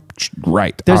 700,000,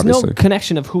 right. There's obviously no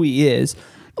connection of who he is.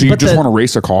 Do you just want to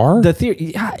race a car? The theory,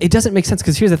 yeah, it doesn't make sense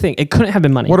because here's the thing: it couldn't have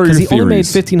been money. What are your theories? He only made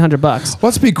 $1,500.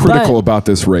 Let's be critical about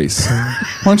this race.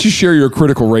 Why don't you share your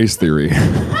critical race theory?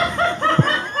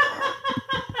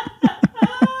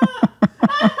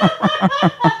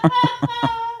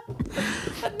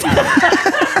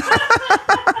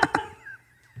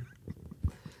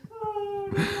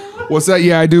 What's that?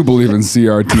 Yeah, I do believe in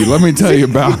CRT. Let me tell you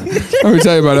about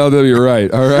LW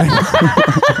Wright. All right.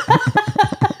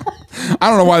 I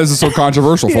don't know why this is so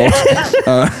controversial, folks.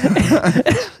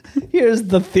 Here's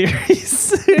the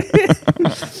theories.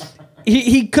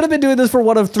 he could have been doing this for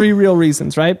one of three real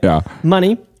reasons, right? Yeah.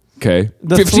 Money. Okay.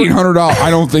 $1,500. I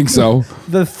don't think so.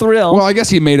 The thrill. Well, I guess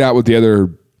he made out with the other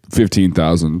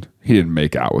 15,000. He didn't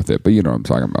make out with it, but you know what I'm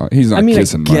talking about. He's not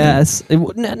kissing money. Yes.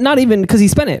 Not even because he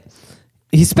spent it.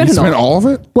 He spent all of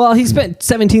it? Well, he spent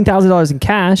 $17,000 in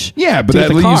cash. Yeah, but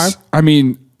that leaves,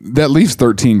 that leaves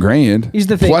 13 grand. Here's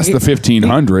the thing. Plus the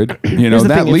 1,500. You know,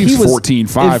 that leaves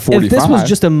 14,500, 45. If this was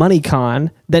just a money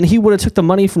con, then he would have took the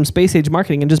money from Space Age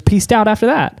Marketing and just pieced out after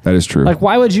that. That is true. Like,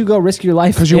 why would you go risk your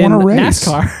life because you want to race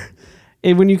NASCAR?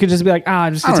 When you could just be like,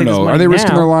 I'm just going to take this money. Are they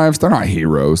risking their lives? They're not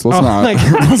heroes. Let's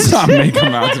not make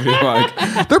them out to be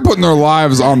like, they're putting their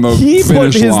lives on the finish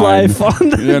line. He put his life on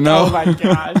the, you know? Oh my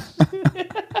gosh.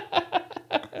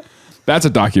 That's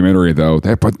a documentary, though.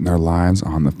 They're putting their lives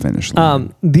on the finish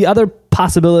line. The other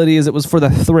possibility is it was for the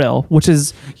thrill, which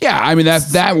is... Yeah, I mean, that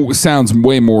sounds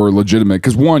way more legitimate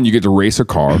because, one, you get to race a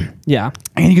car. Yeah.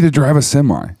 And you get to drive a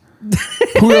semi.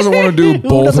 Who doesn't want to do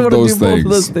both of those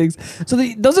things? So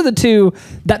those are the two.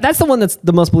 That's the one that's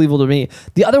the most believable to me.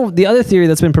 The other theory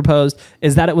that's been proposed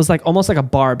is that it was like almost like a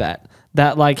bar bet.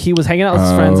 That like he was hanging out with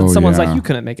his friends and someone's like, you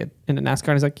couldn't make it into NASCAR.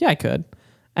 And he's like, yeah, I could.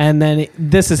 And then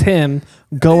this is him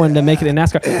going to make it in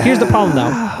NASCAR. Here's the problem,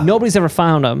 though. Nobody's ever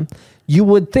found him. You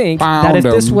would think that if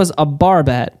this was a bar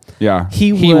bet,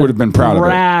 he would have been proud of it.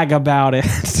 Brag about it,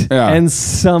 and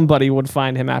somebody would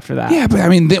find him after that. Yeah, but I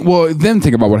mean, then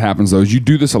think about what happens, though. Is you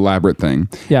do this elaborate thing,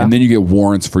 and then you get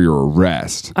warrants for your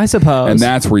arrest. I suppose. And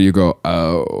that's where you go,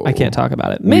 oh. I can't talk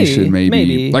about it.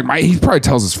 Maybe. Like, he probably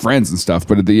tells his friends and stuff,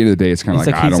 but at the end of the day, it's kind of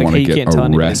like, I don't want to get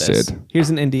arrested. Here's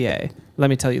an NDA. Let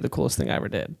me tell you the coolest thing I ever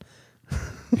did.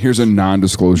 Here's a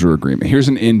non-disclosure agreement. Here's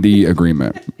an ND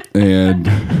agreement. And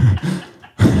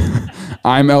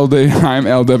I'm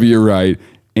LW Wright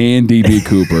and DB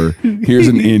Cooper. Here's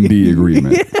an ND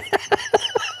agreement.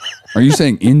 Are you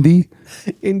saying Indy?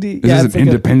 Indy. Is this an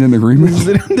independent agreement? This is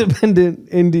an independent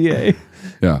NDA.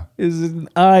 Yeah. This is an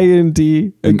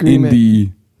IND agreement.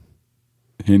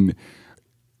 An ND.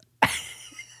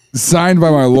 Signed by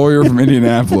my lawyer from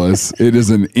Indianapolis. It is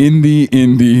an NDA.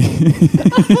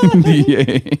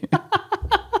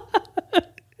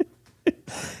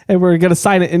 And we're going to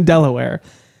sign it in Delaware.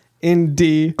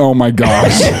 ND. Oh my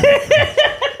gosh.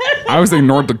 I was thinking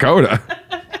North Dakota.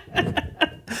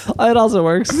 It also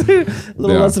works. A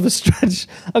little less of a stretch.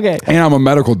 Okay. And I'm a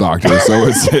medical doctor, so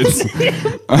it's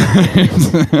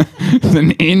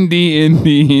an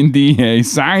NDA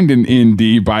signed an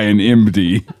ND by an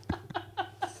MD.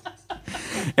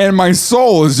 And my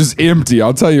soul is just empty.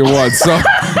 I'll tell you what. So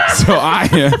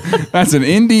that's an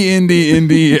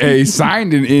NDA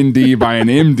signed an ND by an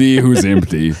MD who's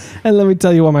empty. And let me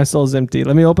tell you why my soul's empty.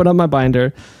 Let me open up my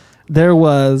binder. There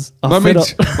was a let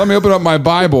me open up my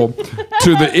Bible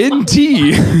to the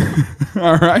NT.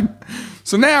 All right.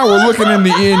 So now we're looking in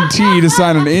the NT to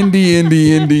sign an NDA,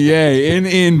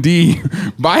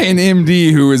 NND by an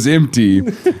MD who is empty.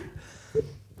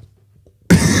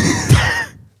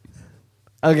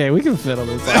 Okay, we can fiddle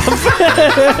this out.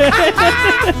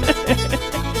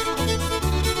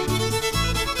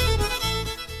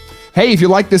 Hey, if you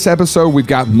like this episode, we've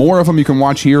got more of them you can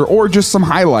watch here, or just some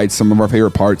highlights, some of our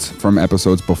favorite parts from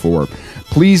episodes before.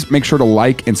 Please make sure to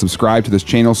like and subscribe to this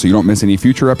channel so you don't miss any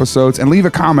future episodes, and leave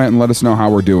a comment and let us know how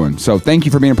we're doing. So thank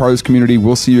you for being a part of this community.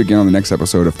 We'll see you again on the next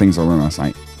episode of Things I Learned Last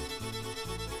Night.